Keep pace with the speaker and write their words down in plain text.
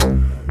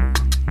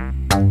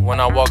When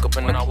I walk up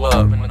in the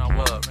club,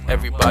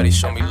 everybody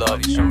show me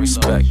love and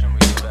respect.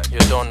 You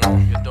don't know.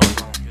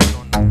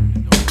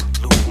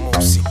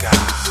 Música.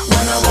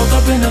 When I walk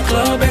up in the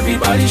club,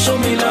 everybody show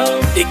me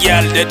love. The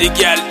girl there, the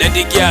girl there,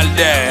 the girl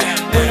there.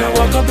 When I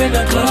walk up in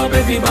the club,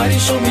 everybody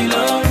show me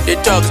love. They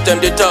talks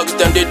them, they talks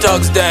them, they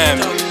talks them.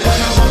 When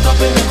I walk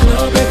up in the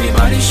club,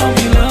 everybody show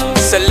me love.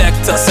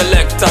 Selector,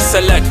 selector,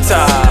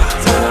 selector.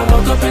 When I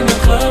walk up in the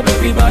club,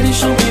 everybody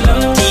show me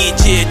love.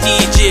 DJ,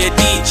 DJ,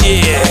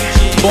 DJ.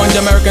 Bunch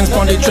Americans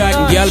on the track,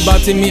 girl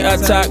body me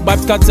attack.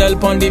 Vibes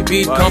cartel on the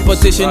beat,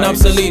 competition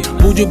obsolete.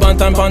 Buju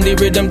Bantam on the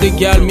rhythm, the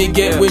girl me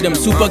get with them.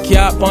 Super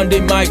cap on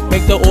the mic,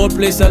 make the whole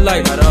place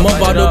alight.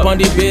 Movado on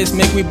the bass,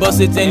 make we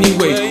bust it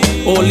anyway.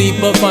 Only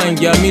but fine,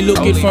 girl me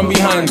look it from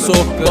behind. So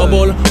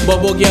bubble,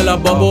 bubble, girl a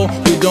bubble.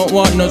 We don't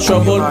want no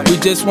trouble, we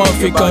just want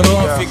ficaro.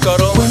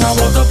 When I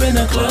walk up in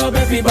the club,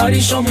 everybody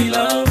show me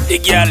love. The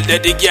girl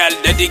there, the girl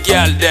there, the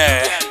girl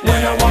there.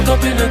 When I walk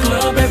up in the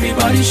club,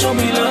 everybody show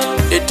me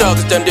love. They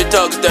talks them, they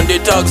talks them, they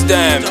talks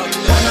them.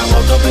 When I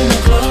walk up in the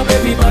club,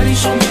 everybody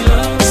show me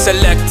love.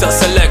 Selector,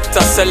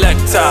 selector,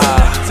 selector.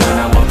 When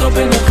I walk up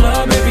in the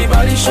club,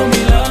 everybody show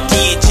me love.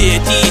 DJ,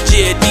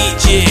 DJ,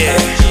 DJ.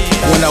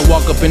 When I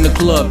walk up in the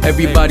club,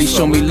 everybody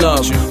show me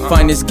love.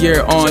 Finest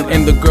gear on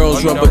and the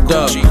girls rubber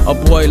dub. A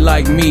boy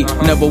like me,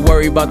 never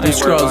worry about them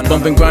scrubs.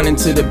 Bumping, grinding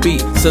to the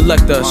beat.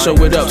 Selector, show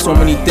it up. So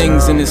many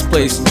things in this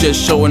place,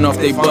 just showing off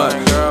they butt.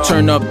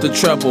 Turn up the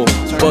treble,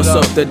 bust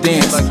up the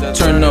dance.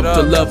 Turn up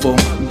the level,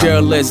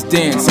 girl let's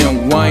dance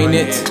and whine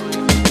it,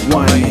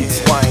 whine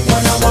it.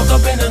 When I walk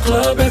up in the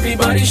club,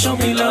 everybody show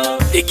me love.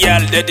 The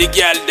girl there, the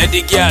girl there,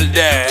 the girl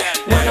there.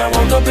 When I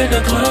walk up in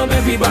the club,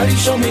 everybody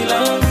show me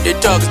love. They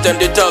talks them,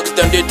 they talks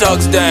them, they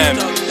talks them.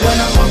 When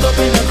I walk up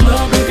in the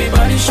club,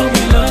 everybody show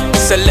me love.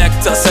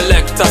 Selector,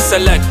 selector,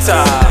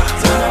 selector.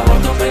 When I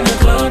walk up in the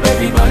club,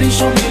 everybody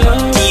show me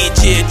love.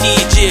 DJ,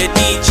 DJ,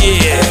 DJ.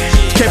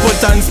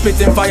 Capleton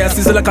spitting fire,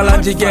 sizzle like a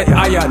lunge, get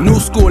higher. New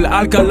school,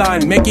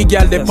 alkaline, make it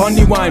girl the pon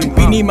the wine.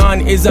 Beanie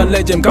Man is a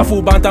legend,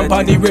 Kafu Bantam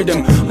pon the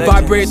rhythm.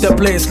 Vibrate the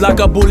place like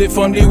a bullet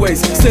from the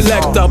waist.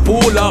 Selector,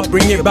 pull up,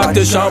 bring it back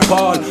to Sean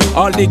Paul.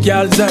 All the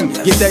girls them,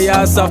 get their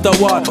ass off the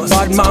wall.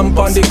 Bad man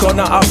pon the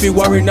corner, I feel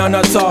worrying none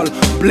at all.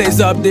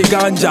 Blaze up the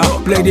ganja,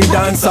 play the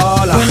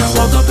dancehall. When I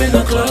walk up in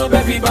the club,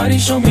 everybody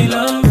show me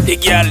love. The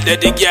girl there,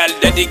 the girl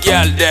there, the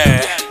girl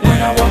there.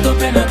 When I walk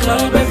up in the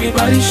club,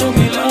 everybody show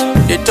me love.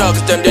 They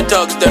talks them, they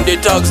talks them, they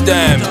talks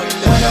them.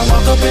 When I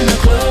walk up in the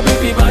club,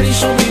 everybody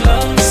show me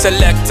love.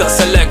 Selector,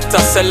 selector,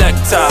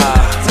 selector.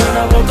 When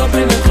I walk up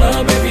in the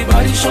club,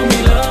 everybody show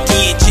me love.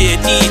 DJ,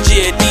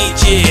 DJ,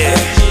 DJ.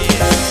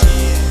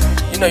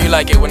 You know you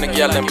like it when the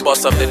girl them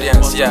bust up the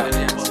dance, yeah.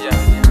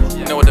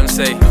 You know what them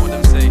say?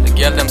 The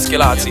girl them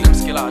skillati.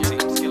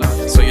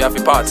 So you have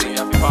to party.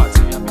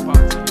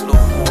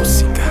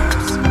 Música.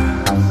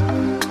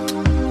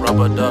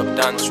 Rubber dub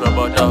dance,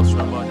 rubber dub.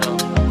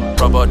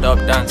 Rubber dub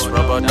dance,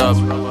 rubber dub.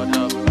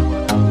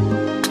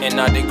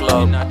 Inna the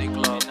club.